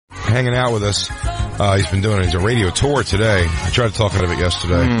hanging out with us. He's been doing a radio tour today. I tried to talk out of it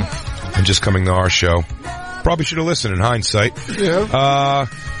yesterday. And just coming to our show. Probably should have listened in hindsight. Yeah.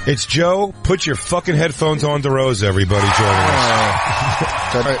 It's Joe. Put your fucking headphones on, DeRosa, everybody joining us.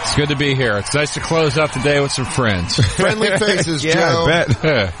 It's good to be here. It's nice to close out the day with some friends. Friendly faces, Yeah, Joe. I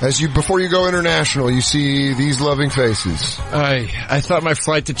bet. Before you go international, you see these loving faces. I thought my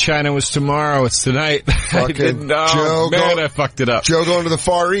flight to China was tomorrow. It's tonight. I didn't know. Joe, I fucked it up. Joe going to the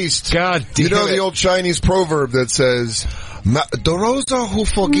Far East. God damn You know the old Chinese proverb that says, DeRosa who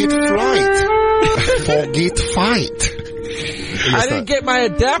forget flight, forget fight. I didn't get my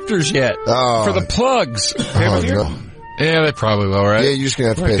adapters yet for the plugs. No. Yeah, they probably will, right? Yeah, you're just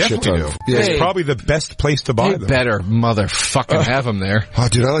going to have to pay a shit ton. Yeah, Hey. it's probably the best place to buy them. Better motherfucking have them there. Oh,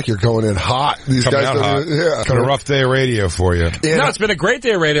 dude, I like you're going in hot. These Coming guys out hot. Yeah. It's been a rough day of radio for you. Yeah. No, it's been a great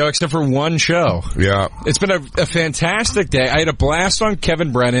day of radio except for one show. Yeah. It's been a fantastic day. I had a blast on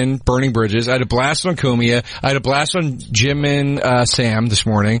Kevin Brennan, Burning Bridges. I had a blast on Kumia. I had a blast on Jim and Sam this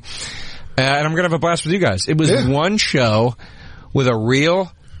morning. And I'm going to have a blast with you guys. It was one show with a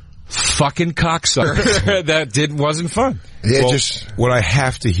real fucking cocksucker that wasn't fun. Yeah, well, what I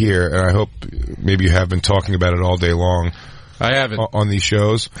have to hear, and I hope maybe you have been talking about it all day long. I haven't. On these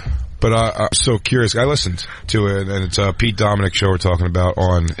shows. But I'm so curious. I listened to it, and it's a Pete Dominick show we're talking about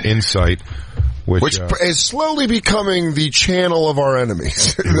on Insight. Which is slowly becoming the channel of our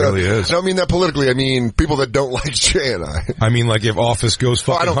enemies. It really is. I don't mean that politically. I mean people that don't like Jay and I. I mean, like if Office goes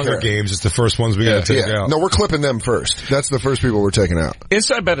fucking Hunger Games, it's the first ones we got to take out. No, we're clipping them first. That's the first people we're taking out.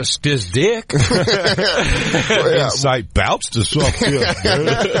 Inside bet his dick. Insight bouts to suck dick.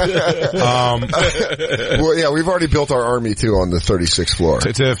 Well, yeah, we've already built our army too on the 36th floor.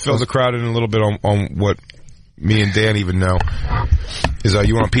 To fill the crowd in a little bit on what me and Dan even know is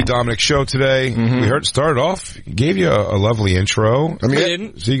you went on Pete Dominick's show today. We heard it started off, gave you a lovely intro. I mean, we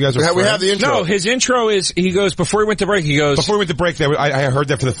didn't. So you guys are we have the intro. No, his intro is, he goes, before we went to break, before we went to break, I heard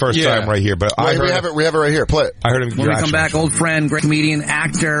that for the first time right here, but we have it right here. Play it. I heard him. When we come back, old friend, great comedian,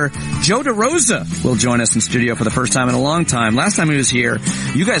 actor, Joe DeRosa will join us in studio for the first time in a long time. Last time he was here,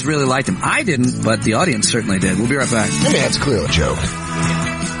 you guys really liked him. I didn't, but the audience certainly did. We'll be right back. I mean, that's clearly a joke.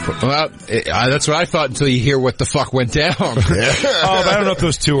 Well, that's what I thought until you hear what the fuck went down. But I don't know if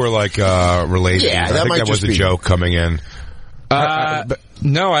those two are like related. Yeah, I think that was a joke coming in.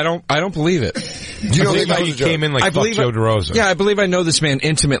 No, I don't believe it. Do you know that he came in like fuck Joe DeRosa? Yeah, I believe I know this man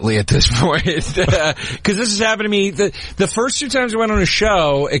intimately at this point. Because this has happened to me. The first two times I went on a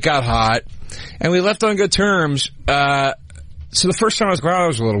show, it got hot, and we left on good terms. So the first time I was glad, it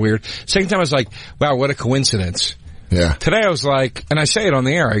was a little weird. Second time I was like, wow, what a coincidence. Yeah. Today I was like, and I say it on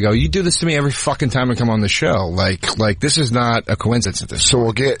the air, I go, you do this to me every fucking time I come on the show. Like this is not a coincidence at this So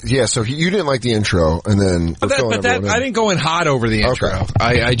we'll get, so you didn't like the intro, and then I didn't go in hot over the intro. Okay.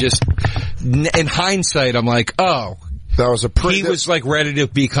 I just, in hindsight, I'm like, oh. That was he was like ready to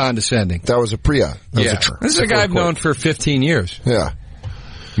be condescending. That was a Priya. This is a guy I've known for 15 years. Yeah.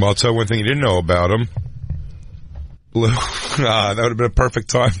 Well, I'll tell you one thing you didn't know about him. That would have been a perfect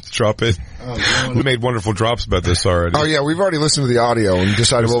time to drop it. We made wonderful drops about this already. Oh, yeah, we've already listened to the audio and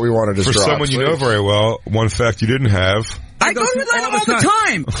decided what we wanted to drop. For someone you know very well, one fact you didn't have. I go to Atlanta all the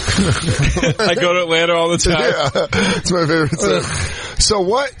time. I go to Atlanta all the time. Yeah, it's my favorite thing.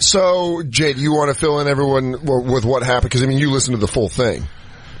 So, Jay, do you want to fill in everyone with what happened? Because, I mean, you listened to the full thing.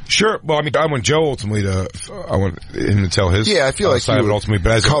 Sure. Well, I mean, I want Joe ultimately I want him to tell his side of it ultimately.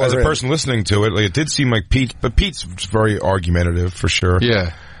 But as a person listening to it, it did seem like Pete, but Pete's very argumentative for sure.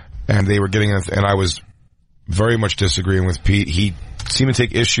 Yeah. And they were getting, and I was very much disagreeing with Pete. He seemed to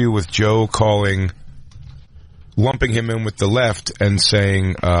take issue with Joe lumping him in with the left and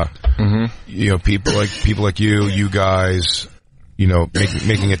saying, you know, people like you guys, you know,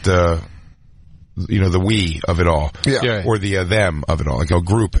 making it the we of it all. Yeah. Or the them of it all, like a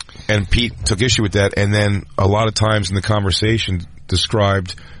group. And Pete took issue with that, and then a lot of times in the conversation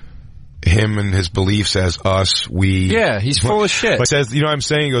described him and his beliefs as us, we. Yeah, he's full of shit. Like says, you know what I'm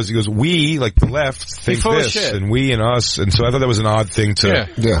saying? He goes, we, like the left, think this, and we and us. And so I thought that was an odd thing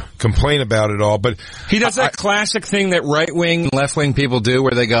to complain about it all. But he does that classic thing that right-wing and left-wing people do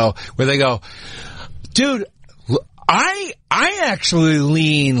where they go, dude, I actually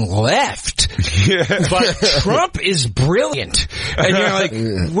lean left, but Trump is brilliant. And you're like,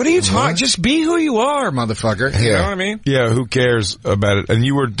 what are you talking? Just be who you are, motherfucker. You know what I mean? Yeah, who cares about it? And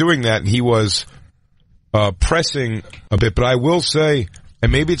you were doing that, and he was pressing a bit. But I will say,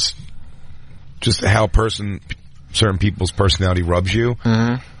 and maybe it's just how certain people's personality rubs you.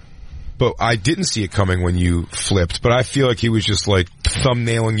 but I didn't see it coming when you flipped. But I feel like he was just like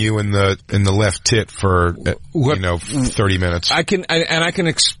thumbnailing you in the left tit for 30 minutes. I can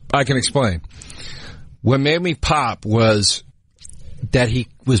explain. What made me pop was that he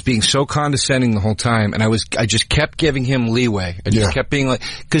was being so condescending the whole time, and I just kept giving him leeway. I just kept being like,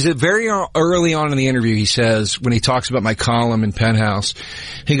 because very early on in the interview, he says, when he talks about my column in Penthouse,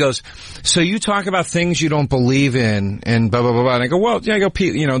 he goes, so you talk about things you don't believe in, and blah, blah, blah, blah. And I go, well, yeah,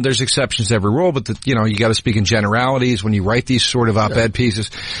 Pete, there's exceptions to every rule, but you got to speak in generalities when you write these sort of op-ed pieces.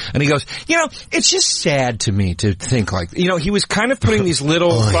 And he goes, it's just sad to me to think like, he was kind of putting these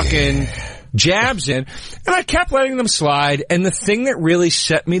little jabs in, and I kept letting them slide. And the thing that really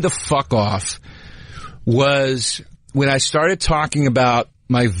set me the fuck off was when I started talking about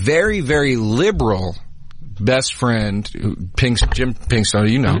my very, very liberal best friend, Jim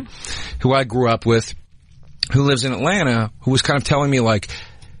Pinkstone, who I grew up with, who lives in Atlanta, who was kind of telling me like,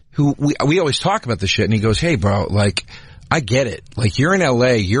 we always talk about this shit, and he goes, hey bro, like, I get it. Like, you're in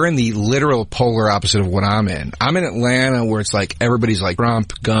LA, you're in the literal polar opposite of what I'm in. I'm in Atlanta where it's like, everybody's like,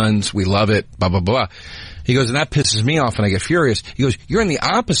 Trump, guns, we love it, blah, blah, blah. He goes, and that pisses me off and I get furious. He goes, you're in the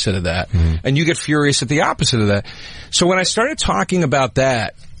opposite of that, and you get furious at the opposite of that. So when I started talking about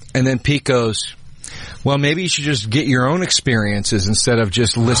that, and then Pete goes, well, maybe you should just get your own experiences instead of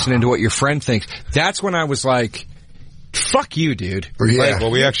just listening to what your friend thinks. That's when I was like, fuck you, dude. Yeah.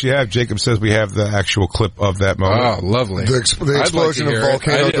 Well, we actually have, Jacob says we have the actual clip of that moment. Oh, lovely. The explosion of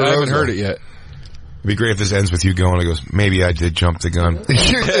Volcano DeRosa. I haven't heard it yet. It'd be great if this ends with you going, and goes, maybe I did jump the gun.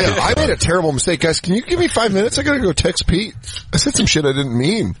 I made a terrible mistake. Guys, can you give me 5 minutes? I gotta go text Pete. I said some shit I didn't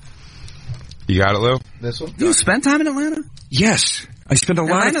mean. You got it, Lou? This one? You spent time in Atlanta? Yes. I spent a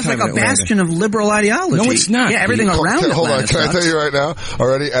lot of time in Atlanta. Atlanta's like a bastion of liberal ideology. No, it's not. Yeah, everything around Atlanta. Hold on, can I tell you right now?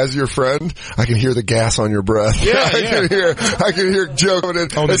 Already, as your friend, I can hear the gas on your breath. Yeah, I can hear Joe coming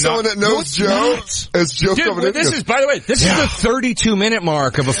in. As someone that knows Joe, as Joe coming in. This is, by the way, this is the 32-minute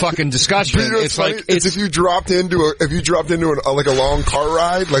mark of a fucking discussion. It's like, it's if you dropped into a long car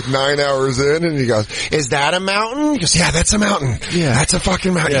ride, like 9 hours in, and he goes, is that a mountain? He goes, yeah, that's a mountain. Yeah. That's a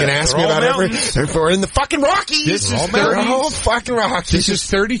fucking mountain. You can ask me about everything. We're in the fucking Rockies. This is fucking Rockies. This is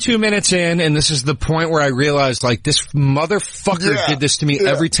 32 minutes in, and this is the point where I realized, like, this motherfucker did this to me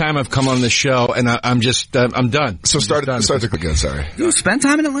every time I've come on the show, and I'm done. So start again, sorry. You spent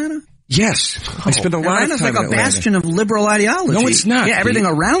time in Atlanta? Yes. I spent a lot of time in Atlanta. Atlanta's like a bastion of liberal ideology. No, it's not. Yeah, everything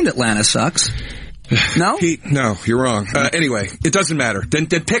around Atlanta sucks. No? Pete, no, you're wrong. Anyway, it doesn't matter. Then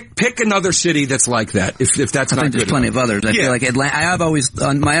pick another city that's like that, if that's not good. I think there's plenty of others. I feel like Atlanta, I have always,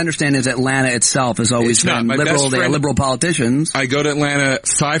 my understanding is Atlanta itself has always been liberal. They are liberal politicians. I go to Atlanta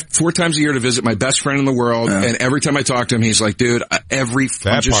 4 times a year to visit my best friend in the world, and every time I talk to him, he's like, dude, I'm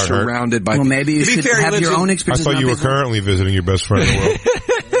just surrounded by... Well, maybe you should have your own experience. I thought you were currently visiting your best friend in the world.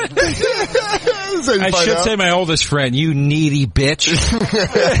 I should say my oldest friend, you needy bitch.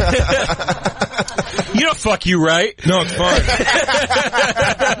 You don't fuck you, right? No, it's fine.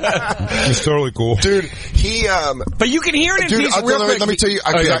 It's totally cool. Dude, but you can hear it in peace real quick. Let me tell you,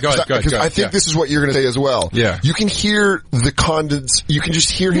 because I think this is what you're going to say as well. Yeah. You can hear you can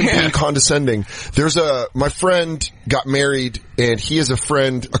just hear him being condescending. My friend got married, and he has a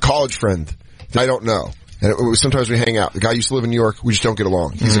college friend that I don't know. And sometimes we hang out. The guy used to live in New York. We just don't get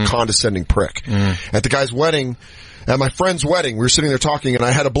along. He's a condescending prick. At the guy's wedding, at my friend's wedding, we were sitting there talking, and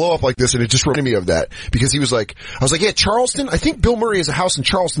I had a blow up like this, and it just reminded me of that. Because I was like, yeah, Charleston? I think Bill Murray has a house in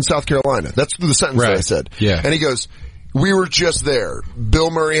Charleston, South Carolina. That's the sentence that I said. Yeah. And he goes, we were just there.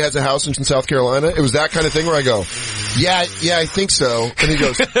 Bill Murray has a house in South Carolina. It was that kind of thing where I go, yeah, I think so. And he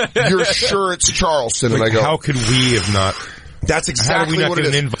goes, you're sure it's Charleston? And I go, how could we have not... That's exactly what it is. How did we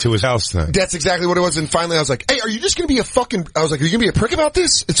not get an invite to his house then? That's exactly what it was. And finally I was like, hey, are you just going to be are you going to be a prick about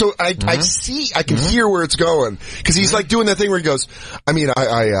this? And so I can hear where it's going. Cause he's like doing that thing where he goes, I mean,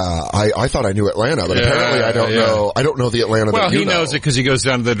 I thought I knew Atlanta, but apparently I don't know. I don't know the Atlanta that you know. Well, he knows it cause he goes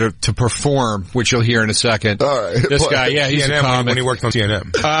down there to perform, which you'll hear in a second. All right. This guy, he's a comic. When he worked on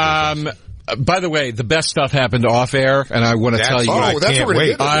CNN. By the way, the best stuff happened off air, and I want to tell you. I can't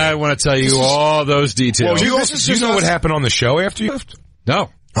wait. I want to tell you all those details. Well, do you know what happened on the show after you left? No.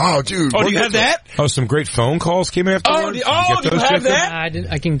 Oh, dude. Oh, do you have that? Oh, some great phone calls came in afterwards. Do you have that?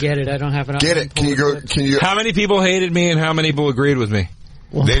 I can get it. I don't have it. Get it. Can you? How many people hated me and how many people agreed with me?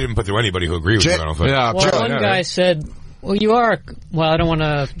 Well, they didn't put through anybody who agreed with you, I don't think. Yeah, well, one guy said, well, you are... Well, I don't want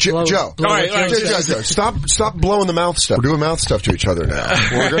to... Joe. All right, stop blowing the mouth stuff. We're doing mouth stuff to each other now.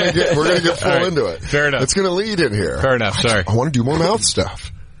 We're gonna get full into it. Fair enough. It's gonna lead in here. Fair enough. Sorry. I want to do more mouth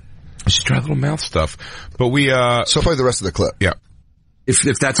stuff. Just try a little mouth stuff. But so play the rest of the clip. Yeah.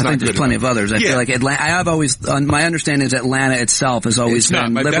 If that's I not think good there's plenty of others. I feel like Atlanta. I have always. My understanding is Atlanta itself has always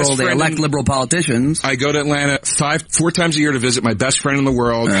been liberal. They elect liberal politicians. I go to Atlanta 4 times a year to visit my best friend in the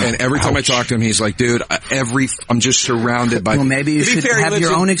world, and every time I talk to him, he's like, "Dude, I'm just surrounded by." Well, maybe you should have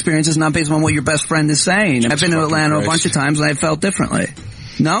your own experiences, not based on what your best friend is saying. I've been to Atlanta a bunch of times, and I felt differently.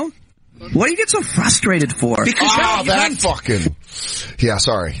 No. What do you get so frustrated for? Because that fucking... Yeah,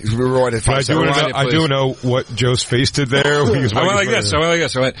 sorry. I do know what Joe's face did there. I went like this. I went like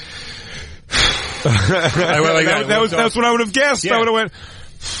that. That's what I would have guessed. Yeah. I would have went...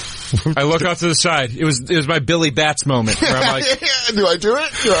 I look off to the side. It was my Billy Bats moment. Where I'm like, do I do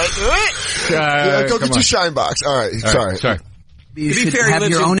it? Go get your shine box. All right. Sorry. You should have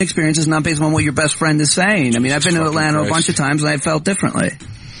your own experiences, not based on what your best friend is saying. I mean, I've been to Atlanta a bunch of times, and I felt differently.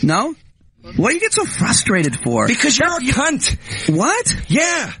 No? What do you get so frustrated for? Because you're a cunt. What?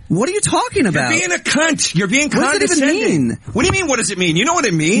 Yeah. What are you talking about? You're being a cunt. You're being condescending. What does it even mean? What do you mean, what does it mean? You know what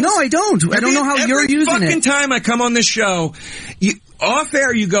it means? No, I don't. I don't know how you're using it. Every fucking time I come on this show, off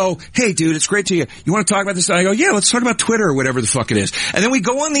air you go, "Hey dude, it's great to you. You want to talk about this?" I go, "Yeah, let's talk about Twitter or whatever the fuck it is." And then we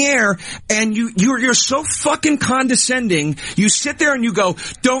go on the air and you're so fucking condescending. You sit there and you go,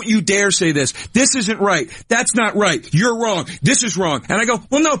 "Don't you dare say this. This isn't right. That's not right. You're wrong. This is wrong." And I go,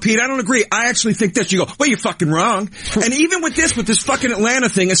 "Well, no, Pete, I don't agree. I actually think this." You go, "Well, you're fucking wrong." And even with this fucking Atlanta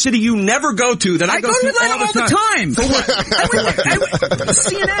thing, a city you never go to, that I go to Atlanta all the time. For what?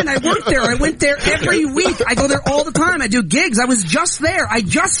 CNN, I worked there. I went there every week. I go there all the time. I do gigs. I was just there. I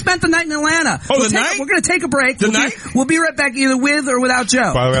just spent the night in Atlanta. Oh, night? We're going to take a break. Night? We'll be right back either with or without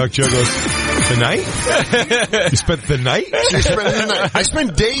Joe. By the way, like Joe goes, "The night? You spent the night?" She spent the night. I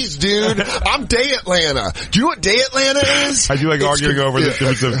spent days, dude. I'm day Atlanta. Do you know what day Atlanta is? I do like arguing over the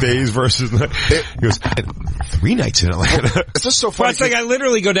difference of days versus night. He goes, "3 nights in Atlanta." It's just so funny. Well, it's like I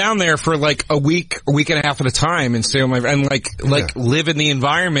literally go down there for like a week and a half at a time and stay with my and live in the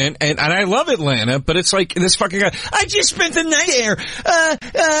environment, and I love Atlanta, but it's like this fucking guy. "I just spent the night there. I go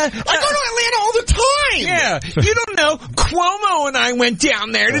to Atlanta all the time." Yeah, you don't know. Cuomo and I went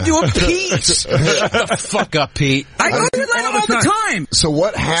down there to do a piece. Shut the fuck up, Pete. I go to Atlanta all the time. So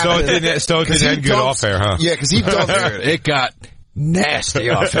what happened? So it didn't end good off air, huh? Yeah, because he dumped It got nasty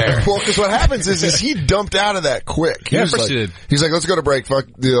off air. Well, because what happens is he dumped out of that quick. He was like, he's like, "Let's go to break." Fuck.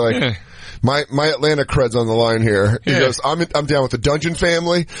 My Atlanta cred's on the line here. He goes, I'm down with the Dungeon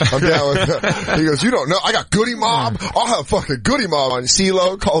family. I'm down with, he goes, "You don't know. I got Goody Mob. I'll have fucking Goody Mob on."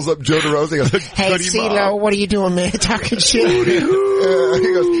 CeeLo calls up Joe DeRosa. He goes, "Hey, CeeLo, what are you doing, man? Talking shit." He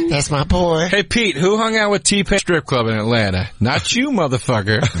goes, "That's my boy." Hey, Pete, who hung out with T-Pain strip club in Atlanta? Not you,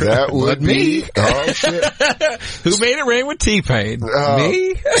 motherfucker. That would be. Oh, shit. Who made it rain with T-Pain?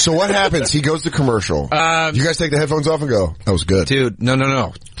 Me? So what happens? He goes to commercial. You guys take the headphones off and go, "That was good." Dude,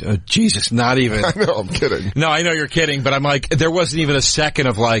 no. Jesus, not even. I know, I'm kidding. No, I know you're kidding, but I'm like, there wasn't even a second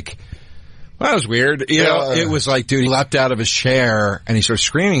of like, well, that was weird. You know, it was like, dude, he leapt out of his chair and he started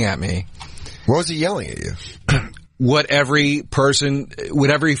screaming at me. What was he yelling at you? What every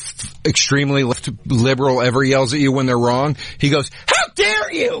extremely left liberal ever yells at you when they're wrong. He goes, "How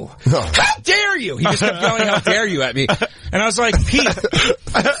dare you? How dare you?" He just kept yelling, "How dare you?" at me. And I was like, "Pete,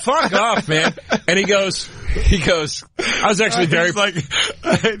 fuck off, man." And he goes, I was actually very like,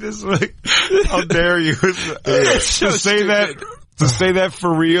 "How dare you?" To say that. To say that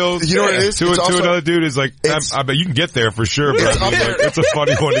for real, you know what it is? To another dude is like, I bet you can get there for sure, but it's a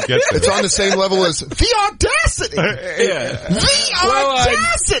funny one to get there. It's on the same level as the audacity. Yeah. The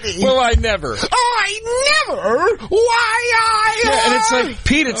audacity. I never. Yeah, and it's like,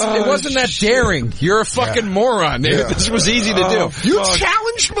 Pete, it wasn't that daring. You're a fucking moron. Yeah. This was easy to do. You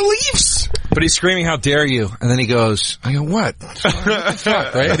challenged beliefs. But he's screaming, "How dare you?" And then he goes, I go, "What?"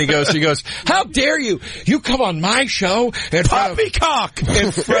 Right? And he goes, "How dare you? You come on my show and poppycock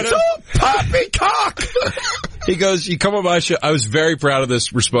in front of poppycock." He goes, "You come on my show." I was very proud of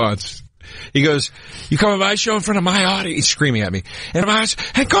this response. He goes, "You come on my show in front of my audience." He's screaming at me. And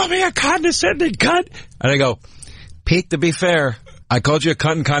call me a condescending cunt. And I go, "Pete, to be fair, I called you a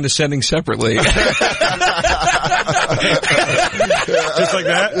cunt and condescending separately." Just like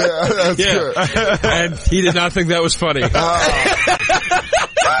that? Yeah, that's good. And he did not think that was funny.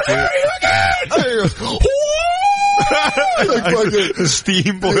 The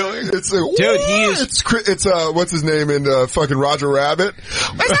steam boiling. It's like, dude, he is. It's what's his name in fucking Roger Rabbit? Is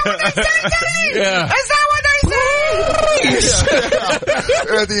that what they say? Yeah. Is that what they say? please.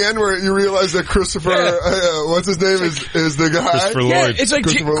 At the end where you realize that Christopher, what's his name, is the guy? Christopher Lloyd. Yeah, it's like,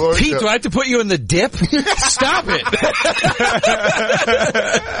 Christopher Lloyd, Pete, do I have to put you in the dip? Stop it.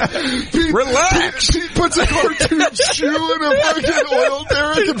 Relax. Pete puts a cartoon shoe in a fucking oil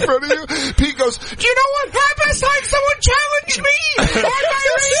derrick in front of you. Pete goes, do you know what happened? Last time someone challenged me on my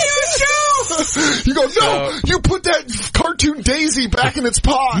radio show. You go, no, you put that cartoon daisy back in its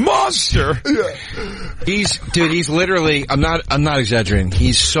pod. Monster. Yeah. He's literally, I'm not exaggerating.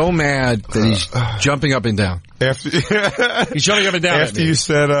 He's so mad that he's jumping up and down. After He's jumping up and down. after you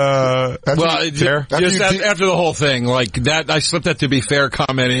said, After the whole thing, like that, I slipped that to be fair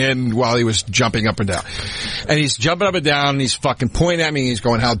comment in while he was jumping up and down, and he's jumping up and down. And he's fucking pointing at me. He's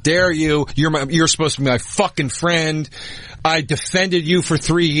going, "How dare you? You're supposed to be my fucking friend. I defended you for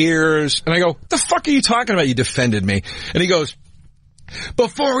 3 years." And I go, "The fuck are you talking about? You defended me?" And he goes,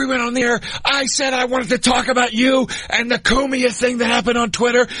 "Before we went on the air, I said I wanted to talk about you and the Kumia thing that happened on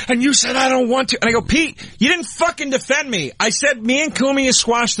Twitter, and you said I don't want to." And I go, "Pete, you didn't fucking defend me. I said me and Kumia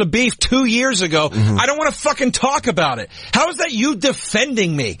squashed the beef 2 years ago. Mm-hmm. I don't want to fucking talk about it. How is that you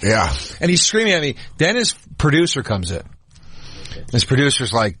defending me?" Yeah. And he's screaming at me. Then his producer comes in. His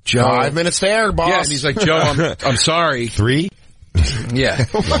producer's like, "Joe." 5 minutes there, boss. Yeah, and he's like, "Joe, I'm sorry." 3? Yeah. And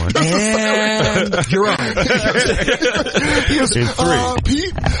you're on. He goes, In 3.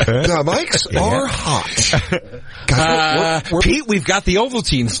 Pete, the mics are hot. Guys, Pete, we've got the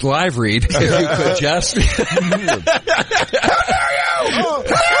Ovaltine live read. If you could just.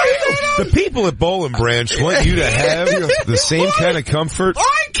 The people at Bowl and Branch want you to have the same kind of comfort.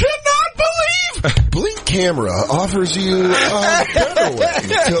 I cannot believe Blink Camera offers you a better way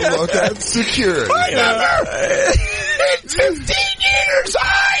to look at security. In 15 years,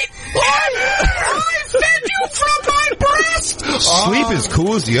 I fed you from my breast. Sleep as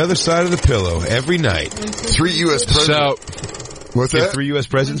cool as the other side of the pillow every night. 3 U.S. presidents. What's Did that? 3 U.S.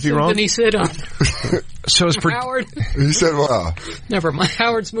 presidents be wrong? Symphony Sid on So it's Howard. He said, wow. Never mind.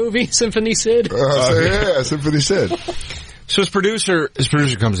 Howard's movie, Symphony Sid. Symphony Sid. So his producer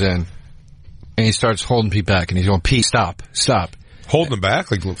comes in and he starts holding Pete back and he's going, "Pete, stop. Holding them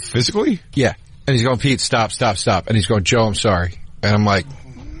back, like physically? Yeah. And he's going, "Pete, stop. And he's going, "Joe, I'm sorry." And I'm like,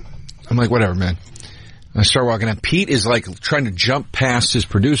 whatever, man. And I start walking out. Pete is like trying to jump past his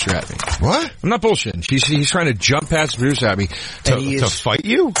producer at me. What? I'm not bullshitting. He's trying to jump past his producer at me. To fight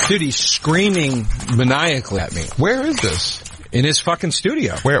you? Dude, he's screaming maniacally at me. Where is this? In his fucking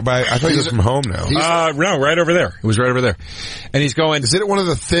studio. Where? I thought he was from home now. No, right over there. It was right over there. And he's going... Is it one of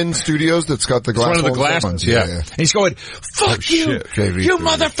the thin studios that's got the glass? It's one of the glass ones, yeah. And he's going, "Fuck you, you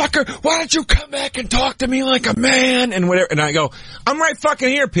motherfucker. Why don't you come back and talk to me like a man?" And whatever. And I go, "I'm right fucking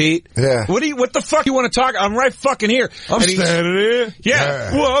here, Pete. Yeah. What the fuck you want to talk? I'm right fucking here." I'm standing here.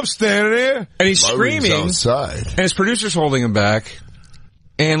 Yeah. Well, I'm standing here. And he's screaming. Outside. And his producer's holding him back.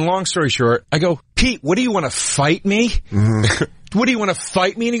 And long story short, I go, "Pete, what do you want to fight me?" Mm-hmm. "What do you want to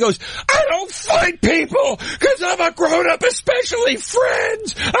fight me?" And he goes, "I don't fight people because I'm a grown-up, especially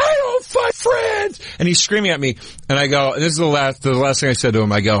friends. I don't fight friends." And he's screaming at me. And I go, and this is the last thing I said to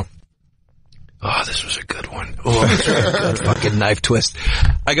him. I go, "Oh, this was a good one. Oh, this was a good fucking knife twist."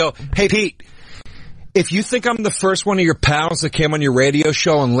 I go, "Hey, Pete, if you think I'm the first one of your pals that came on your radio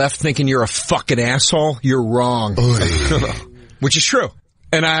show and left thinking you're a fucking asshole, you're wrong." Which is true.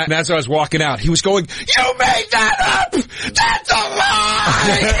 And as I was walking out, he was going, "You made that up! That's a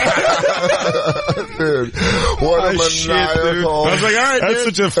lie!" Dude, what a maniacal. Shit, dude. I was like, all right, that's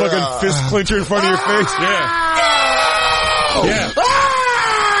such a fucking fist clincher in front of your face. Yeah.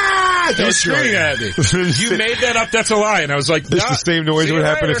 He was screaming at me. "You made that up, that's a lie." And I was like, "This the same noise would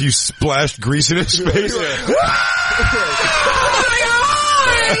happen if you splashed grease in his face." My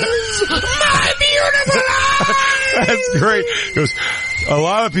eyes! My beautiful eyes! That's great. He goes, "A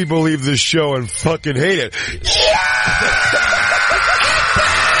lot of people leave this show and fucking hate it." Watch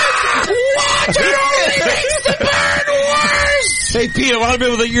it only makes the burn worse! Hey, Pete, a lot of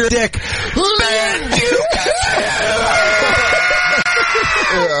people think you're a dick. Man,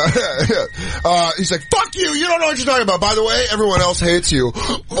 he's like, "Fuck you! You don't know what you're talking about. By the way, everyone else hates you."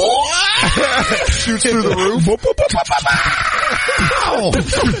 Shoots through the roof.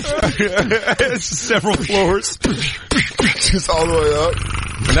 It's several floors. Just all the way up.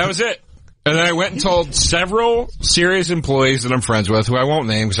 And that was it. And then I went and told several serious employees that I'm friends with, who I won't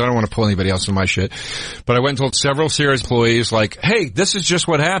name because I don't want to pull anybody else in my shit. But I went and told several serious employees, like, "Hey, this is just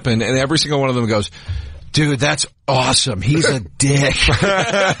what happened." And every single one of them goes, "Dude, that's awesome. He's a dick."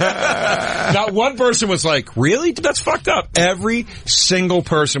 Not one person was like, "Really? That's fucked up." Every single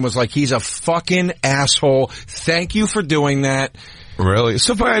person was like, "He's a fucking asshole. Thank you for doing that." Really?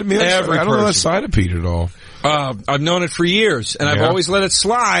 So, I don't know that side of Pete at all. I've known it for years, and I've always let it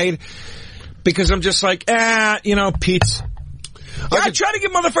slide because I'm just like, Pete's. I try to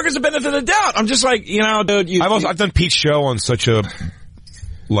give motherfuckers the benefit of the doubt. I'm just like, dude. I've done Pete's show on such a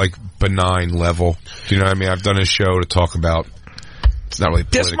benign level. Do you know what I mean? I've done his show to talk about. It's not really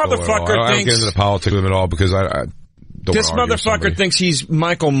political. This motherfucker I don't get into the politics with him at all because I don't. This motherfucker thinks he's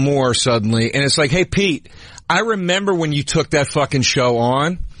Michael Moore suddenly, and it's like, hey Pete, I remember when you took that fucking show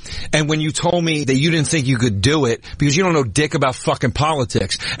on. And when you told me that you didn't think you could do it because you don't know dick about fucking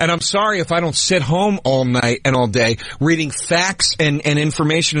politics. And I'm sorry if I don't sit home all night and all day reading facts and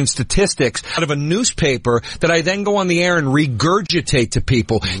information and statistics out of a nutpaper that I then go on the air and regurgitate to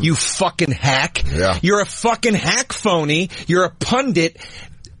people. You fucking hack. Yeah. You're a fucking hack phony. You're a pundit.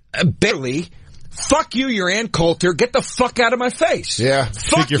 Barely. Fuck you, you're Ann Coulter. Get the fuck out of my face. Yeah.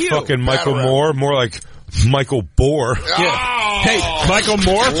 Fuck you're you. Fucking Michael Moore, more like Michael Bohr. Yeah. Hey, Michael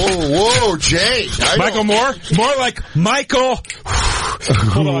Moore. Whoa, Jay. Michael Moore? More like Michael.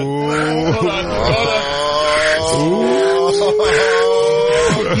 Hold on.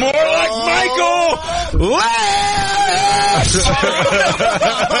 More like Michael.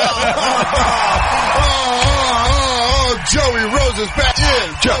 Joey Rosa's back in.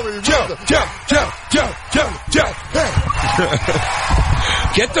 Joe.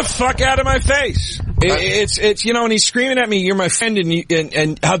 Get the fuck out of my face. It's and he's screaming at me, you're my friend,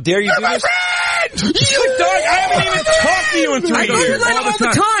 and how dare you do this? He's like, dog, I haven't even talked to you in 3 years. I go to Atlanta all the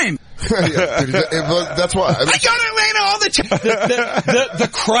time. Yeah, that's why. I go to Atlanta all the time. The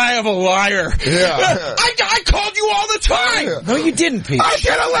cry of a liar. Yeah. I called you all the time. Yeah. No, you didn't, Pete. I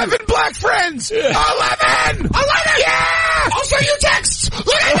get 11 black friends. 11. Yeah. Also, you texts.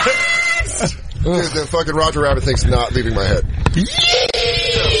 Look at this. Dude, the fucking Roger Rabbit thing's not leaving my head.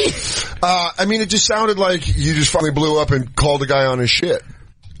 I mean, it just sounded like you just finally blew up and called a guy on his shit.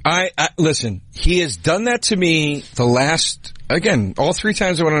 I listen, he has done that to me the last, again, all 3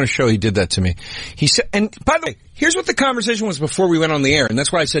 times I went on a show, he did that to me. He said, and by the way, here's what the conversation was before we went on the air, and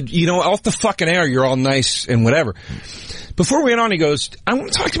that's why I said, off the fucking air, you're all nice and whatever. Before we went on, he goes, I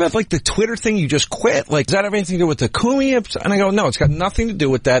want to talk about, the Twitter thing you just quit. Does that have anything to do with the Kumia? And I go, no, it's got nothing to do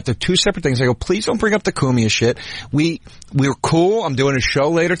with that. They're 2 separate things. I go, please don't bring up the Kumia shit. We're cool. I'm doing a show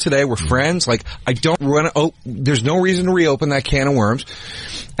later today. We're friends. There's no reason to reopen that can of worms.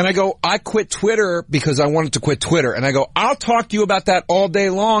 And I go, I quit Twitter because I wanted to quit Twitter. And I go, I'll talk to you about that all day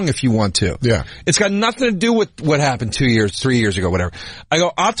long if you want to. Yeah. It's got nothing to do with what happened 3 years ago, whatever. I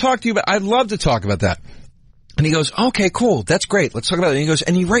go, I'll talk to you about, I'd love to talk about that. And he goes, okay, cool. That's great. Let's talk about it. And he goes,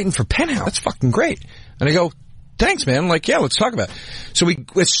 and you're writing for Penthouse. That's fucking great. And I go, thanks, man. Yeah, let's talk about it. So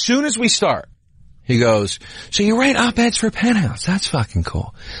as soon as we start, he goes, so you write op-eds for Penthouse. That's fucking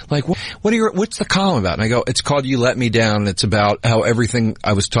cool. What's the column about? And I go, it's called You Let Me Down. And it's about how everything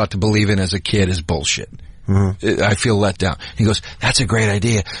I was taught to believe in as a kid is bullshit. Mm-hmm. I feel let down. He goes, that's a great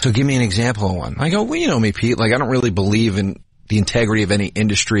idea. So give me an example of one. I go, well, you know me, Pete. I don't really believe in the integrity of any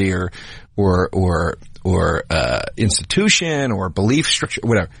industry or institution or belief structure,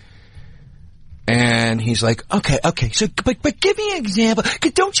 whatever. And he's like, okay. So, but give me an example.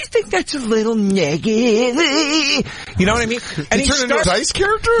 'Cause don't you think that's a little negative? You know what I mean? And he turned into a Dice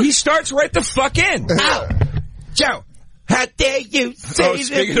character? He starts right the fuck in. Ow! Joe! How dare you say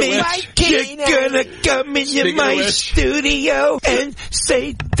to me, you're gonna come into my studio and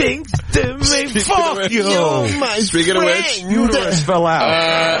say things to me. Fuck you, my Speaking of which, universe fell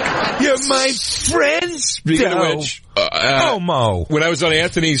out. You're my friend. Speaking of which, Mo. When I was on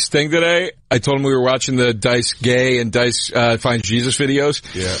Anthony's thing today, I told him we were watching the Dice Gay and Dice Find Jesus videos.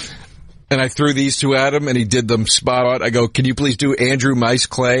 Yeah. And I threw these 2 at him, and he did them spot on. I go, can you please do Andrew Mice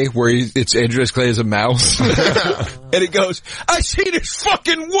Clay, where it's Andrew Mice Clay as a mouse? And he goes, I see this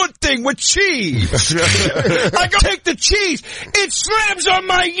fucking wood thing with cheese. I go, take the cheese. It slams on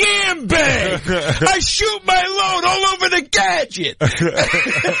my yam bag. I shoot my load all over the gadget.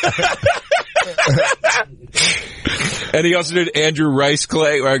 And he also did Andrew Rice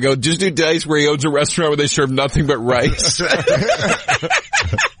Clay, where I go, just do Dice, where he owns a restaurant where they serve nothing but rice.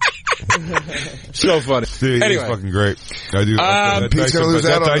 So funny. Dude, anyway, he's fucking great. I do.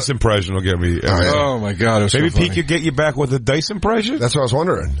 That Dice impression will get me. Oh my god! Maybe so Pete could get you back with a Dice impression. That's what I was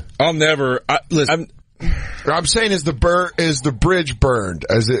wondering. I'll never. Listen, I'm saying, is the bridge burned?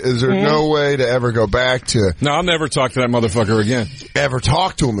 Is there no way to ever go back to? No, I'll never talk to that motherfucker again. Ever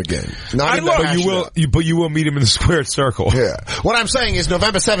talk to him again? But you will meet him in the squared circle. Yeah. What I'm saying is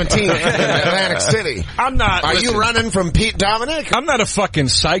November 17th in Atlantic City. I'm not. Are you running from Pete Dominick? I'm not a fucking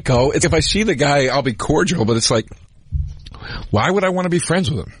psycho. If I see the guy, I'll be cordial. But it's like, why would I want to be friends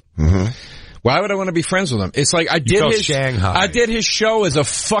with him? Mm-hmm. Why would I want to be friends with him? It's like I did his show as a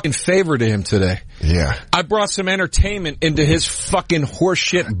fucking favor to him today. Yeah. I brought some entertainment into his fucking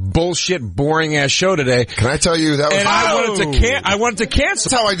horseshit, bullshit, boring ass show today. Can I tell you that was? And I wanted to cancel.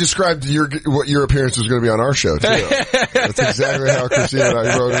 That's how I described what your appearance was going to be on our show too. That's exactly how Christina and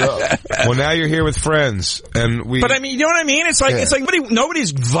I wrote it up. Well, now you're here with friends, and we. But I mean, you know what I mean? It's like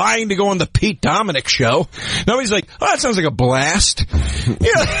nobody's vying to go on the Pete Dominick show. Nobody's like, oh, that sounds like a blast.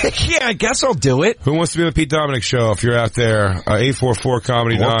 Yeah, I guess I'll do it. Who wants to be on the Pete Dominick show? If you're out there, 844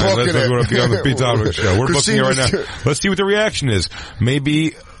 Comedy 9. Let's go be on the Pete Dominick show. We're booking it right now. Let's see what the reaction is.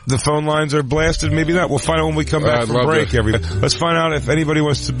 Maybe the phone lines are blasted, maybe not. We'll find out when we come back from break. Let's find out if anybody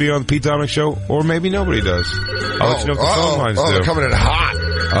wants to be on the Pete Dominick show, or maybe nobody does. I'll let you know what the phone lines do. They're coming in hot.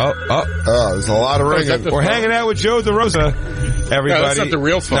 There's a lot of ringing. We're hanging out with Joe DeRosa. Everybody. No, that's not the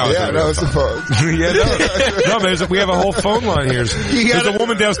real phone. It's the phone. We have a whole phone line here. There's a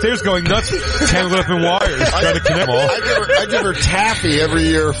woman downstairs going nuts, tangled up in wires, trying to connect them all. I give her taffy every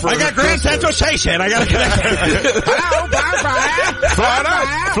year for. I got Grand Central Station. I got to connect. Hello,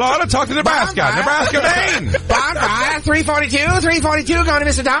 Bonfire. Florida, talk to Nebraska, Maine. Bonfire, 342, going to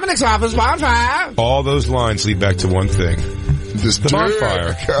Mr. Dominick's office, Bonfire. All those lines lead back to one thing. The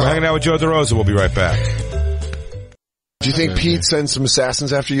Bonfire. We're hanging out with Joe DeRosa. We'll be right back. Do you think Pete sends some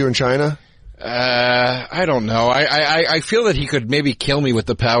assassins after you in China? I don't know. I feel that he could maybe kill me with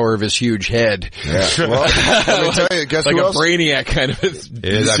the power of his huge head. Yeah. Well, let me tell you, guess like who a else? brainiac kind of situation.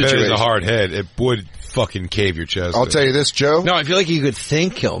 I bet it's a hard head. It would fucking cave your chest. I'll tell you this, Joe. No, I feel like he could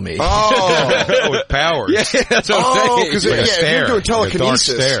kill me. Oh, with powers. Yeah, that's what I'm saying. Because if you're doing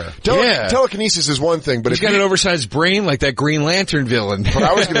telekinesis, telekinesis is one thing, but he's got an oversized brain like that Green Lantern villain. But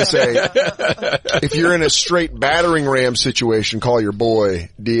I was going to say, if you're in a straight battering ram situation, call your boy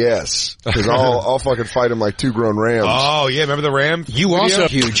DS, because I'll fucking fight him like two grown rams. Oh yeah, remember the ram? You also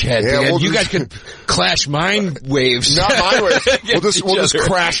have a huge head. Yeah, you guys could clash mind waves. Not mind waves. We'll just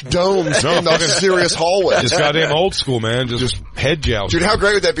crash domes in the serious hallway. Just goddamn old school, man. Just head joust. Dude, how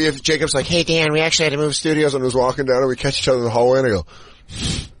great would that be if Jacob's like, hey, Dan, we actually had to move studios, and was walking down and we catch each other in the hallway and I go,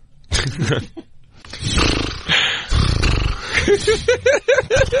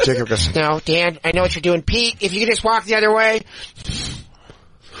 Jacob goes, no, Dan, I know what you're doing. Pete, if you could just walk the other way.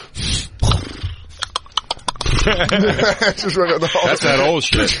 just run down the hallway. That's that old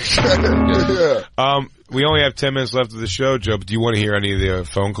shit. Yeah. We only have 10 minutes left of the show, Joe, but do you want to hear any of the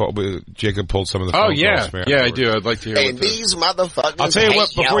phone call? Jacob pulled some of the phone calls. Yeah, I do. I'd like to hear and these motherfuckers. I'll tell you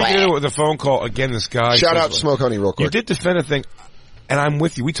what, before you get into the phone call, again, this guy. Shout out Smoke Honey real quick. You did defend a thing, and I'm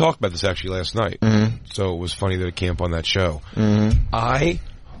with you. We talked about this actually last night. Mm-hmm. So it was funny that it came up on that show. Mm-hmm. I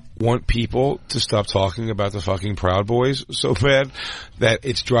want people to stop talking about the fucking Proud Boys so bad that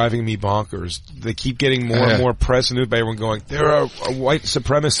it's driving me bonkers. They keep getting more and more press and by everyone going, they're a white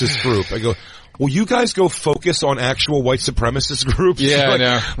supremacist group. I go, well, you guys go focus on actual white supremacist groups. Yeah, like,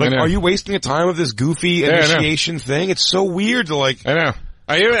 I know. Are you wasting the time of this goofy initiation thing? It's so weird to I know.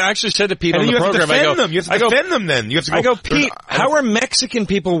 I actually said to Pete on the program, You have to defend them then. You have to go, I go, Pete, how are Mexican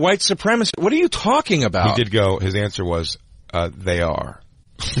people white supremacists? What are you talking about? He did go, his answer was, they are.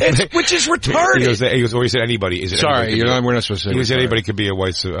 Which is retarded. He goes, or he said anybody. We're not supposed to say he said anybody could be a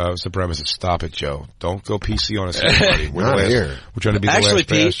white supremacist. Stop it, Joe. Don't go PC on us, everybody. We're trying to be the last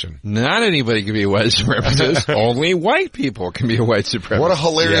bastion. Not anybody can be a white supremacist. Only white people can be a white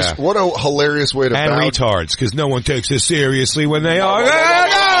supremacist. What a hilarious way to and retards, because no one takes this seriously when they are.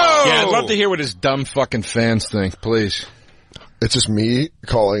 Yeah, I'd love to hear what his dumb fucking fans think, please. It's just me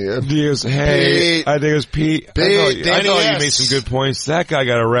calling in. He goes, hey, I think it was Pete. I thought you made some good points. That guy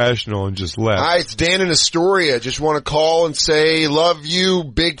got irrational and just left. Hi, it's Dan in Astoria. Just want to call and say, love you,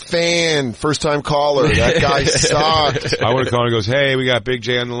 big fan, first time caller. That guy sucked. I want to call and he goes, hey, we got Big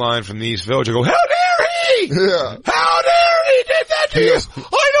J on the line from the East Village. I go, how dare he? Yeah. How dare he did that to you?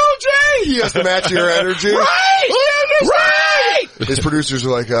 I know Jay. He has to match your energy. Right. His producers are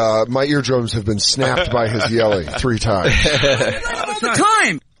like, my eardrums have been snapped by his yelling 3 times. The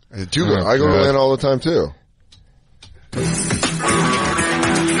time. I go to Atlanta all the time too.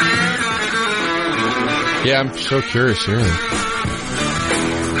 Yeah, I'm so curious here. All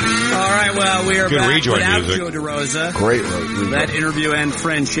right, well, we are good back rejoin without music. Joe DeRosa. Great. That interview and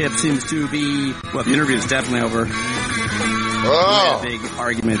friendship seems to be, well, the interview is definitely over. Oh. We had a big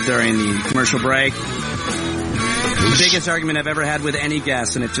argument during the commercial break. The biggest argument I've ever had with any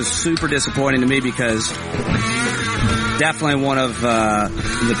guest, and it's just super disappointing to me because definitely one of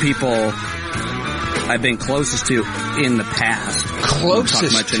the people I've been closest to in the past.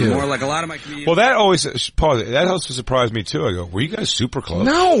 Closest to? More like a lot of my comedians. Well, that always, pause it, that also surprised me too. I go, were you guys super close?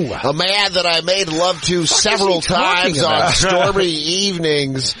 No. A man that I made love to several times on stormy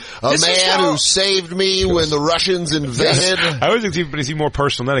evenings. A man who saved me when the Russians invaded. I always think he's more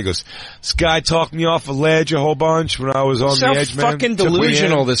personal than that. He goes, this guy talked me off a ledge a whole bunch when I was on the edge, man. How fucking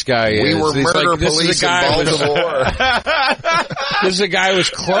delusional this guy is. We were murder police in Baltimore. This is a guy who was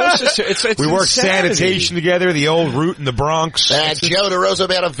closest to, it's we worked sanitation together, the old route in the Bronx. And Joe DeRosa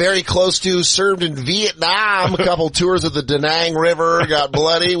man I'm very close to, served in Vietnam, a couple tours of the Da Nang River, got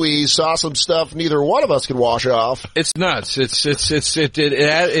bloody. We saw some stuff neither one of us could wash off. It's nuts.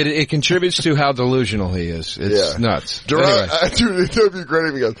 It contributes to how delusional he is. It's nuts. DeRosa, dude, it would be great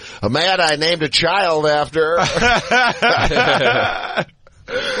if he goes, a man I named a child after.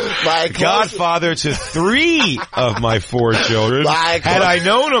 My godfather to 3 of my 4 children. Had I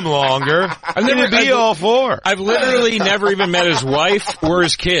known him longer, I'd be all 4. I've literally never even met his wife or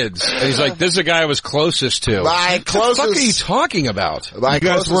his kids. And he's like, this is the guy I was closest to. My closest. What the fuck are you talking about? You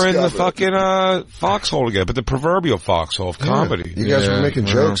guys were in the fucking foxhole together, but the proverbial foxhole of comedy. You guys were making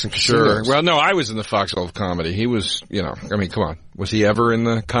jokes and sure. Well, no, I was in the foxhole of comedy. He was, I mean, come on. Was he ever in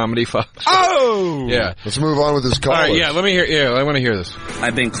the comedy foxhole? Oh! Yeah. Let's move on with this call. All right, yeah, let me hear, I want to hear this.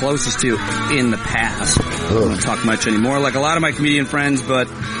 I've been closest to in the past. I don't want to talk much anymore, like a lot of my comedian friends, but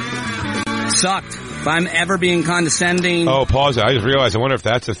sucked. If I'm ever being condescending... Oh, pause it. I just realized, I wonder if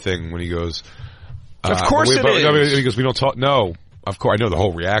that's a thing when he goes... of course it is. He goes, we don't talk... No. Of course, I know the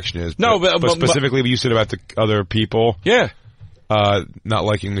whole reaction is. No, but specifically what you said about the other people... Yeah. Not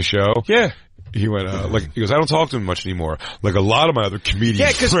liking the show. Yeah. He went, he goes, I don't talk to him much anymore. Like a lot of my other comedians. Yeah,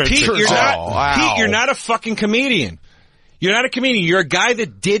 because Pete, you're not a fucking comedian. You're not a comedian. You're a guy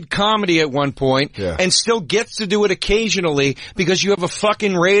that did comedy at one point and still gets to do it occasionally because you have a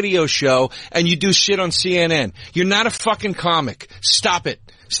fucking radio show and you do shit on CNN. You're not a fucking comic. Stop it.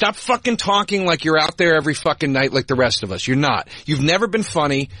 Stop fucking talking like you're out there every fucking night like the rest of us. You're not. You've never been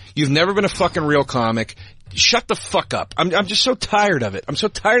funny. You've never been a fucking real comic. Shut the fuck up. I'm just so tired of it. I'm so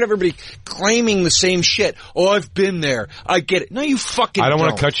tired of everybody claiming the same shit. Oh, I've been there. I get it. No, you fucking don't. I don't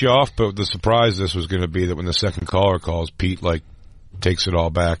want to cut you off, but the surprise this was going to be that when the second caller calls, Pete, takes it all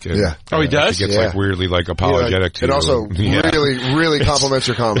back. And, oh, he does? He gets, weirdly, apologetic to you. It also really compliments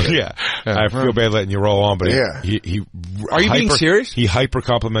your comedy. Yeah. I feel bad letting you roll on, but he Are you being serious? He hyper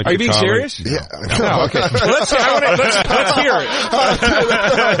complimented Are you being serious? Yeah. No, okay. Let's hear it.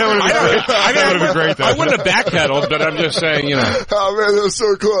 That would have been great, though. I wouldn't have backpedaled, but I'm just saying, Oh, man, that was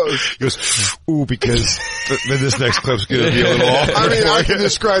so close. He goes, ooh, because then this next clip's going to be a little off. I mean, I can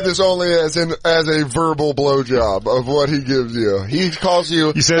describe this only as a verbal blowjob of what he gives you. He calls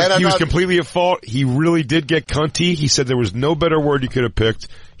you. He said he was completely at fault. He really did get cunty. He said there was no better word he could have picked.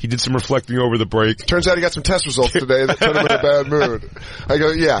 He did some reflecting over the break. Turns out he got some test results today that put him in a bad mood. I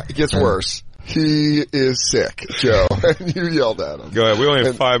go, yeah, it gets worse. He is sick, Joe. And you yelled at him. Go ahead. We only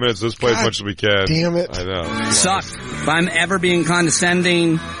have 5 minutes. Let's play as much as we can. Damn it. I know. Sucked. If I'm ever being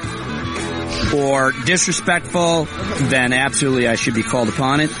condescending or disrespectful, then absolutely I should be called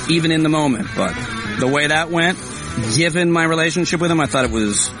upon it, even in the moment. But the way that went, given my relationship with him, I thought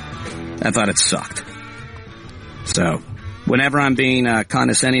it sucked. So, whenever I'm being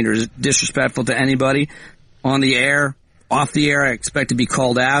condescending or disrespectful to anybody, on the air, off the air, I expect to be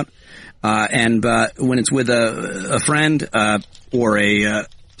called out. And when it's with a friend or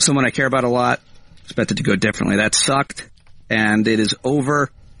someone I care about a lot, I expect it to go differently. That sucked, and it is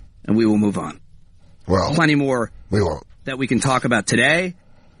over, and we will move on. Well, plenty more we won't. That we can talk about today.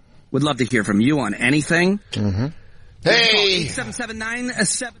 Would love to hear from you on anything. Mm-hmm. Hey!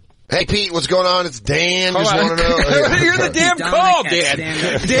 877-9-7. Hey, Pete, what's going on? It's Dan. Just want to know. You're the damn call, Dan.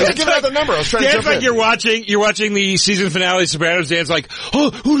 Dan's give out the number. I was trying to jump in. You're watching the season finale of Sopranos. Dan's like,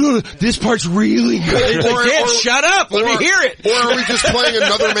 oh, this part's really good. Dan, shut up. Let me hear it. Or are we just playing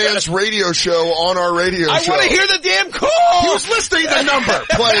another man's radio show on our radio show? I want to hear the damn call. He was listing the number.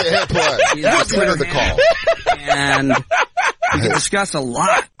 Play it. Hit play. What's the call? And we can discuss a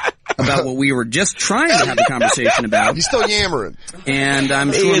lot about what we were just trying to have a conversation about. He's still yammering. And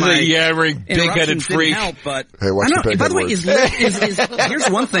I'm sure my yammering, big-headed freak. Help, but hey, watch the by the way, here's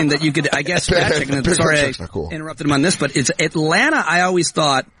one thing that you could, I guess, fact check. Sorry, I interrupted him on this, but it's Atlanta. I always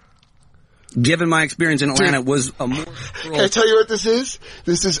thought, given my experience in Atlanta, was a more. Can I tell you what this is?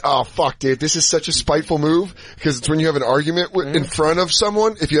 This is fuck, dude. This is such a spiteful move because it's when you have an argument in front of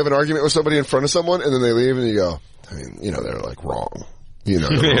someone. If you have an argument with somebody in front of someone and then they leave and you go, I mean, they're wrong. Wrong,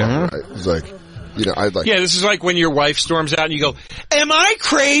 right? It's like, I'd like. Yeah, this is like when your wife storms out and you go, "Am I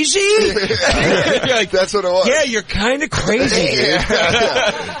crazy?" Like, that's what it was. Yeah, you're kind of crazy, dude. You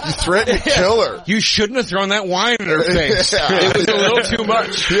threatened to kill her. You shouldn't have thrown that wine in her face. It was a little too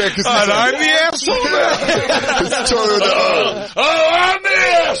much. Yeah, because I'm the asshole. It's totally the I'm the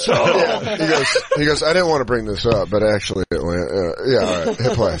asshole. Yeah. He goes, I didn't want to bring this up, but actually it went. Yeah, all right.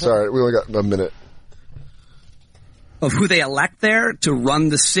 Hit play. Sorry, we only got a minute. Of who they elect there to run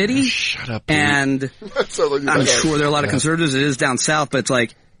the city. Shut up, and I'm sure there are a lot of conservatives. It is down south, but it's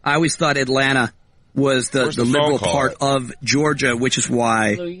like, I always thought Atlanta was the liberal part of Georgia, which is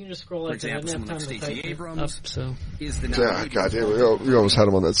why, So you can just scroll for like that. I example, didn't have someone time like to Stacey type Abrams up, so. is the Yeah, goddamn, we almost had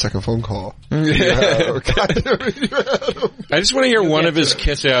him on that second phone call. I just want to hear one of his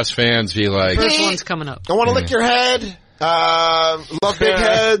kiss-ass fans be like, First one's coming up. I want to lick your head. Love big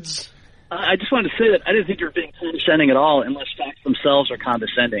heads. I just wanted to say that I didn't think you were being condescending at all unless facts themselves are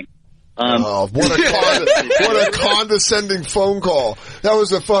condescending. What a condescending phone call. That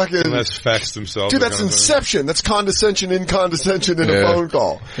was a fucking... Unless facts themselves. Dude, that's inception. That's condescension in a phone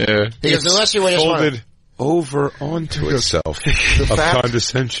call. yeah. He goes, unless you folded over onto itself of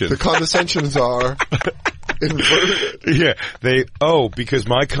condescension. The condescensions are inverted. Yeah, because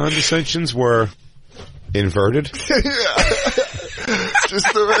my condescensions were inverted.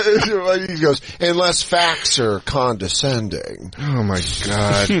 Just the way he goes, unless facts are condescending. Oh my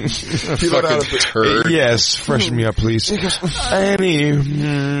god. Fucking turd. Yes, freshen me up, please. No,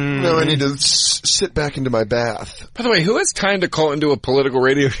 I need to sit back into my bath. By the way, who has time to call into a political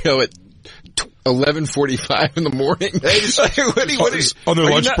radio show at 11:45 in the morning? On their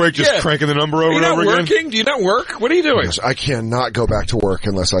lunch break, just cranking the number over and over again? Working? Do you not work? What are you doing? Yes, I cannot go back to work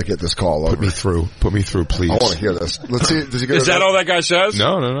unless I get this call over. Put me through, please. I want to hear this. Let's see. Does he go? Is that all that guy says?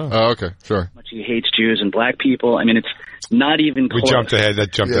 No. Oh, okay, sure. How much he hates Jews and black people. I mean, it's not even close. We jumped ahead.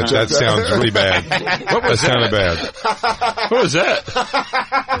 That sounds really bad. That sounded bad. What was that?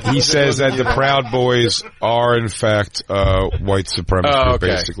 He says that the Proud Boys are, in fact, white supremacists,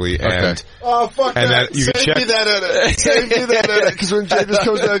 basically. And, fuck and that. You can check. Me that edit. Save me that edit. Because when Jay just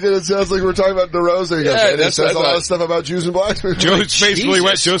comes back in, it sounds like we're talking about DeRosa. He goes, it says a lot of stuff about Jews and blacks. Joe's face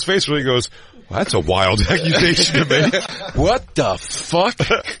really goes, well, that's a wild accusation to make. What the fuck?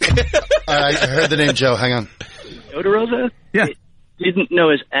 I heard the name Joe. Hang on. DeRosa? Yeah. Didn't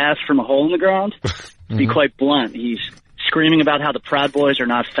know his ass from a hole in the ground. To be quite blunt, he's screaming about how the Proud Boys are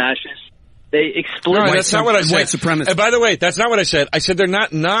not fascists. They explicitly... No, that's not what I said. White supremacists. And by the way, that's not what I said. I said they're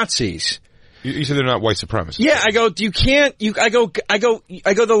not Nazis. You said they're not white supremacists. Yeah, I go, the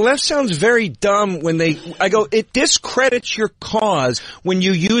left sounds very dumb when it discredits your cause when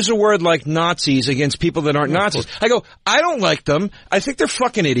you use a word like Nazis against people that aren't Nazis. I go, I don't like them. I think they're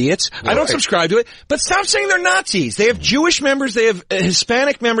fucking idiots. Right. I don't subscribe to it. But stop saying they're Nazis. They have Jewish members. They have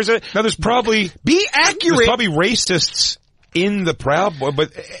Hispanic members. Now there's probably... Be accurate. There's probably racists in the Proud Boy,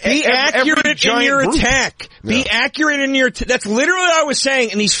 but be accurate in your attack. Yeah. Be accurate in your. That's literally what I was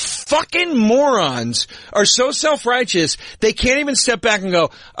saying. And these fucking morons are so self-righteous they can't even step back and go,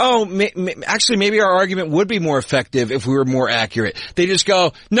 "Oh, actually, maybe our argument would be more effective if we were more accurate." They just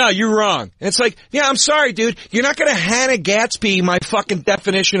go, "No, you're wrong." And it's like, yeah, I'm sorry, dude. You're not going to Hannah Gatsby my fucking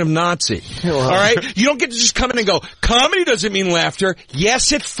definition of Nazi. All right, you don't get to just come in and go, "Comedy doesn't mean laughter."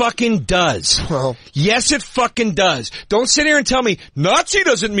 Yes, it fucking does. Well, yes, it fucking does. Don't sit here and tell me Nazi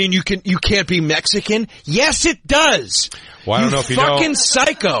doesn't mean you can't be Mexican. Yes, it does. Well, I don't know if you know. Fucking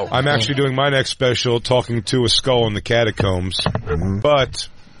psycho. I'm actually doing my next special talking to a skull in the catacombs, but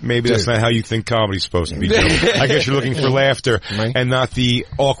maybe that's not how you think comedy's supposed to be. I guess you're looking for laughter and not the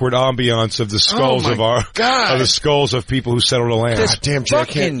awkward ambiance of the skulls of the skulls of people who settled the land. This damn,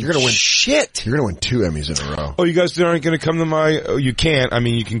 Jay, you're gonna win shit. You're gonna win 2 Emmys in a row. Oh, you guys aren't gonna come to my? Oh, you can't. I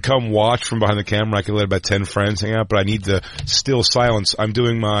mean, you can come watch from behind the camera. I can let about 10 friends hang out, but I need the still silence. I'm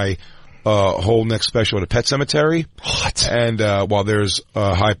doing my whole next special at a pet cemetery. What? And while there's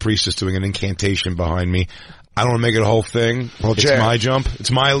a high priestess doing an incantation behind me. I don't want to make it a whole thing. Well, it's my jump.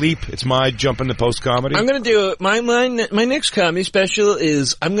 It's my leap. It's my jump into post-comedy. I'm going to do my next comedy special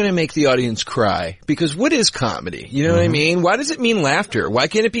is I'm going to make the audience cry. Because what is comedy? You know what I mean? Why does it mean laughter? Why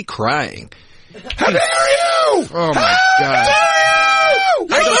can't it be crying? How dare you! Oh my God.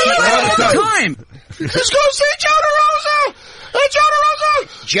 I don't have time. Let's go see Joe DeRosa! Hey,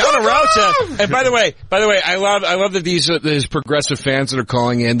 Joe DeRosa. And by the way, I love that these progressive fans that are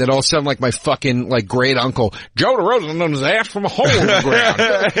calling in that all sound like my fucking great uncle. Joe DeRosa knows his ass from a hole in the ground.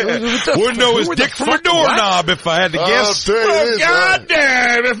 Wouldn't know his dick from a doorknob if I had to guess. Oh,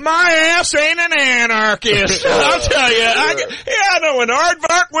 goddamn! If my ass ain't an anarchist, I'll tell you. I know an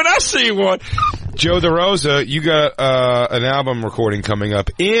aardvark when I see one. Joe DeRosa, you got an album recording coming up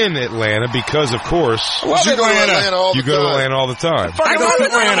in Atlanta because, of course, Love Atlanta. You go to Atlanta all the time. I love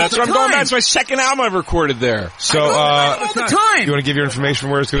Atlanta. That's where I'm going. That's my second album I've recorded there. So, all the time. You want to give your information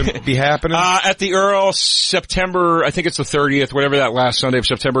where it's going to be happening? At the Earl, September, I think it's the 30th, whatever that last Sunday of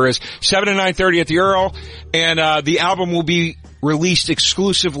September is, 7 to 9:30 at the Earl, and the album will be released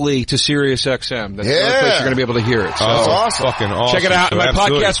exclusively to Sirius XM. That's the only place you're going to be able to hear it. So that's awesome. Fucking awesome. Check it out. So My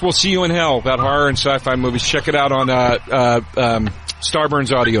absolutely. podcast, We'll See You in Hell, about horror and sci-fi movies. Check it out on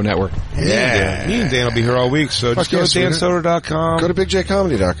Starburns Audio Network. Yeah. Me and Dan will be here all week, so just go to dansoder.com. Go to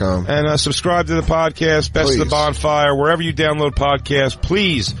bigjcomedy.com. And subscribe to the podcast, Best of the Bonfire, wherever you download podcasts.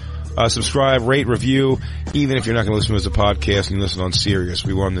 Please subscribe, rate, review. Even if you're not going to listen to us as a podcast and you listen on Sirius,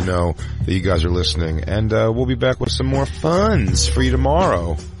 we want them to know that you guys are listening. And we'll be back with some more funs for you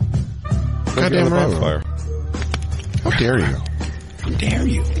tomorrow. Goddamn right. Bonfire. How dare you? How dare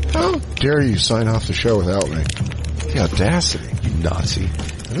you? How dare you sign off the show without me? The audacity. You Nazi.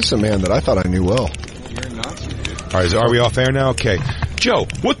 This is a man that I thought I knew well. You're a Nazi, dude. All right, are we off air now? Okay. Joe,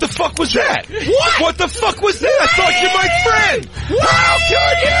 what the fuck was that? What the fuck was that? I thought you're my friend. How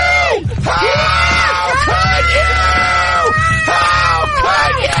could you?